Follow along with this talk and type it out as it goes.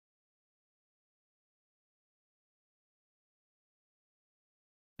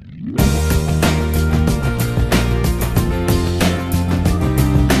I'm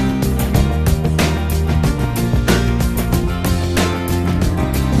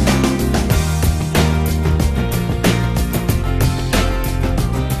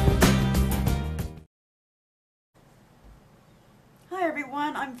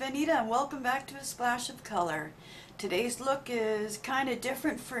Vanita and welcome back to A Splash of Color. Today's look is kind of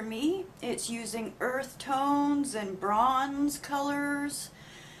different for me. It's using earth tones and bronze colors.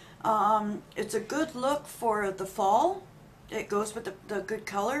 It's a good look for the fall. It goes with the good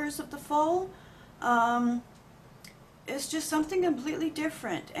colors of the fall. It's just something completely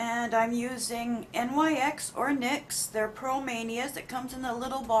different, and I'm using NYX or NYX. They're Pearl Manias. It comes in the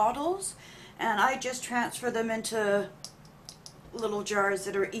little bottles, and I just transfer them into little jars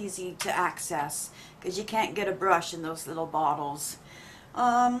that are easy to access because you can't get a brush in those little bottles.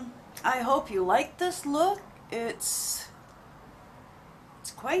 I hope you like this look. It's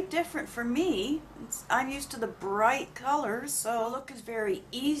quite different for me. I'm used to the bright colors, so the look is very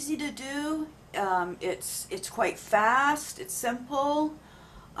easy to do. It's quite fast. It's simple.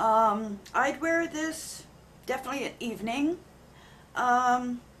 I'd wear this definitely at evening.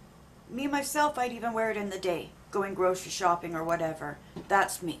 Me myself, I'd even wear it in the day, going grocery shopping or whatever.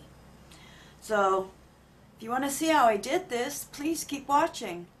 That's me. So if you want to see how I did this, please keep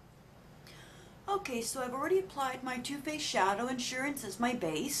watching. Okay, so I've already applied my Too Faced Shadow Insurance as my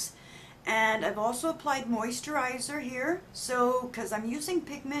base, and I've also applied moisturizer here, so because I'm using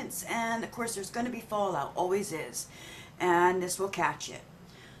pigments, and of course there's going to be fallout, always is, and this will catch it.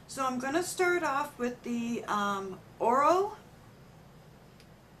 So I'm going to start off with the Oro,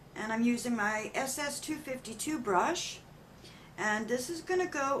 and I'm using my SS252 brush, and this is going to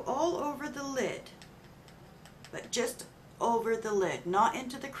go all over the lid, but just over the lid, not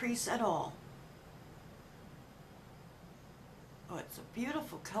into the crease at all. Oh, it's a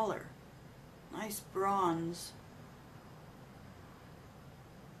beautiful color. Nice bronze.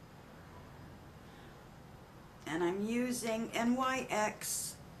 And I'm using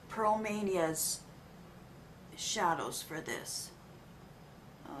NYX Pearl Mania's shadows for this.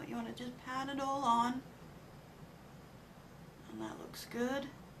 Oh, you want to just pat it all on, and that looks good.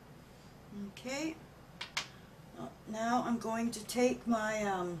 Okay, now I'm going to take my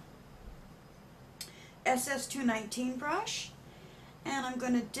SS219 brush, and I'm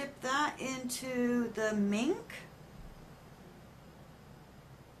going to dip that into the Mink.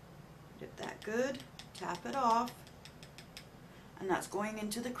 Dip that good, tap it off, and that's going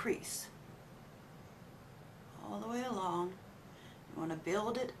into the crease all the way along. You want to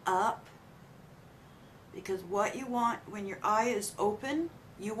build it up, because what you want when your eye is open,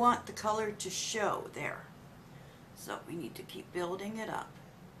 you want the color to show there. So we need to keep building it up.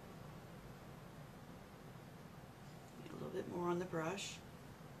 Get a little bit more on the brush.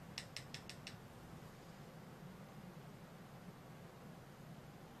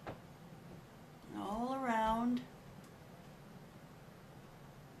 And all around.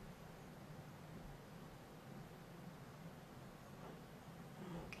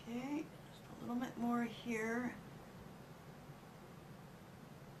 Okay, just a little bit more here.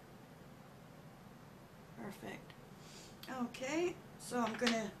 Perfect. Okay, so I'm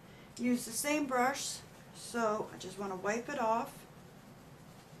going to use the same brush, so I just want to wipe it off.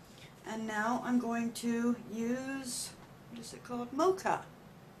 And now I'm going to use, what is it called? Mocha.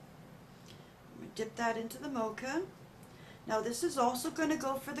 I'm going to dip that into the Mocha. Now this is also going to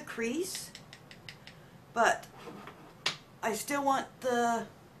go for the crease, but I still want the,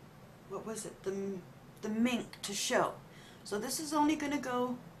 what was it, the Mink to show. So this is only going to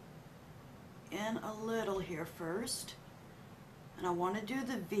go in a little here first, and I want to do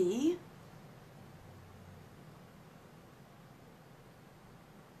the V,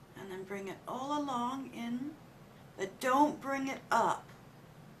 and then bring it all along in, but don't bring it up.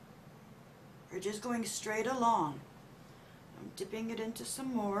 We're just going straight along. I'm dipping it into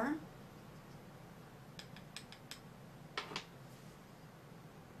some more.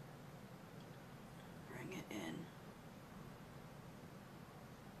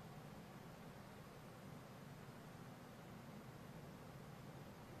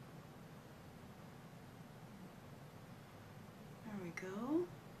 Go.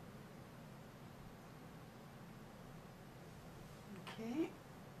 Okay.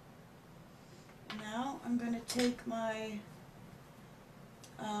 Now I'm going to take my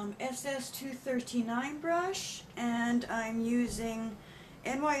SS239 brush, and I'm using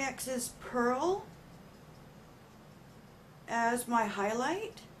NYX's Pearl as my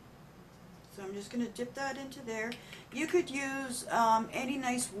highlight. So I'm just going to dip that into there. You could use any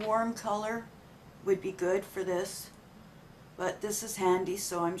nice warm color, would be good for this. but this is handy,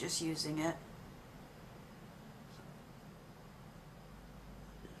 so I'm just using it.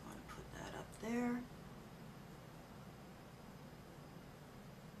 Just want to put that up there.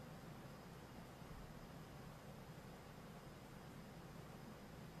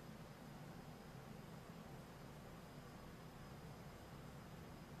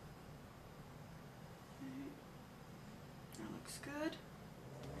 Good.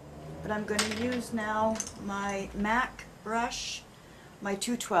 But I'm going to use now my MAC brush, my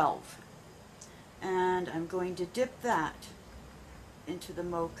 212, and I'm going to dip that into the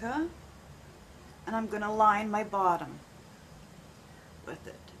Mocha, and I'm going to line my bottom with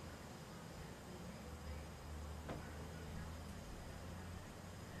it.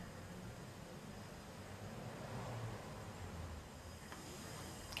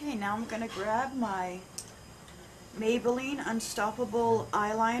 Okay, now I'm going to grab my Maybelline Unstoppable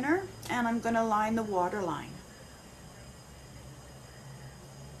eyeliner, and I'm going to line the waterline.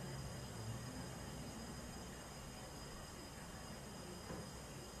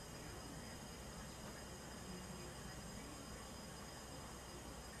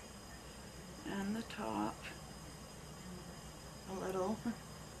 And the top a little.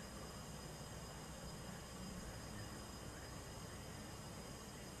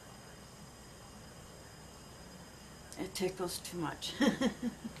 It tickles too much.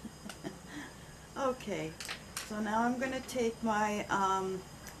 Okay, so now I'm going to take my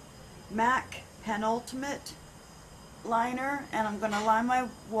MAC Penultimate liner, and I'm going to line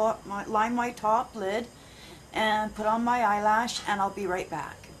my top lid and put on my eyelash, and I'll be right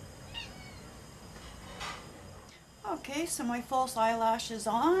back. Okay, so my false eyelash is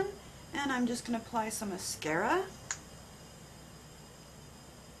on, and I'm just going to apply some mascara.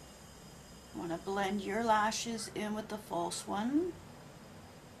 I want to blend your lashes in with the false one.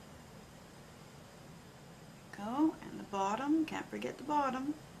 Go, and the bottom, can't forget the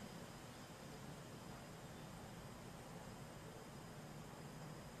bottom.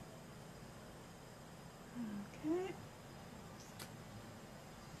 Okay.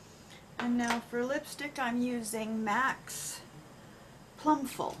 And now for lipstick, I'm using MAC's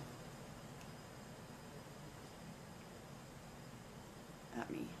Plumful.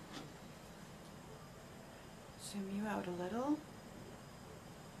 Let me zoom you out a little.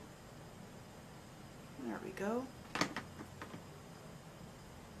 There we go.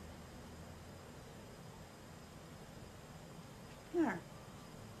 There.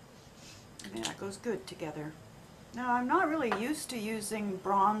 I mean, that goes good together. Now, I'm not really used to using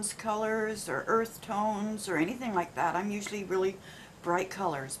bronze colors or earth tones or anything like that. I'm usually really bright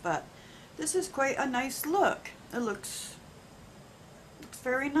colors, but this is quite a nice look. It looks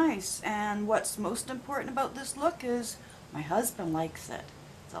very nice, and what's most important about this look is my husband likes it.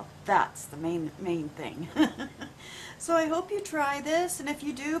 So that's the main thing. So I hope you try this, and if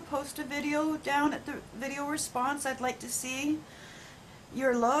you do, post a video down at the video response. I'd like to see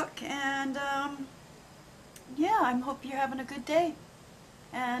your look, and yeah, I hope you're having a good day,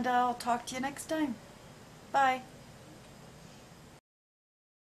 and I'll talk to you next time. Bye.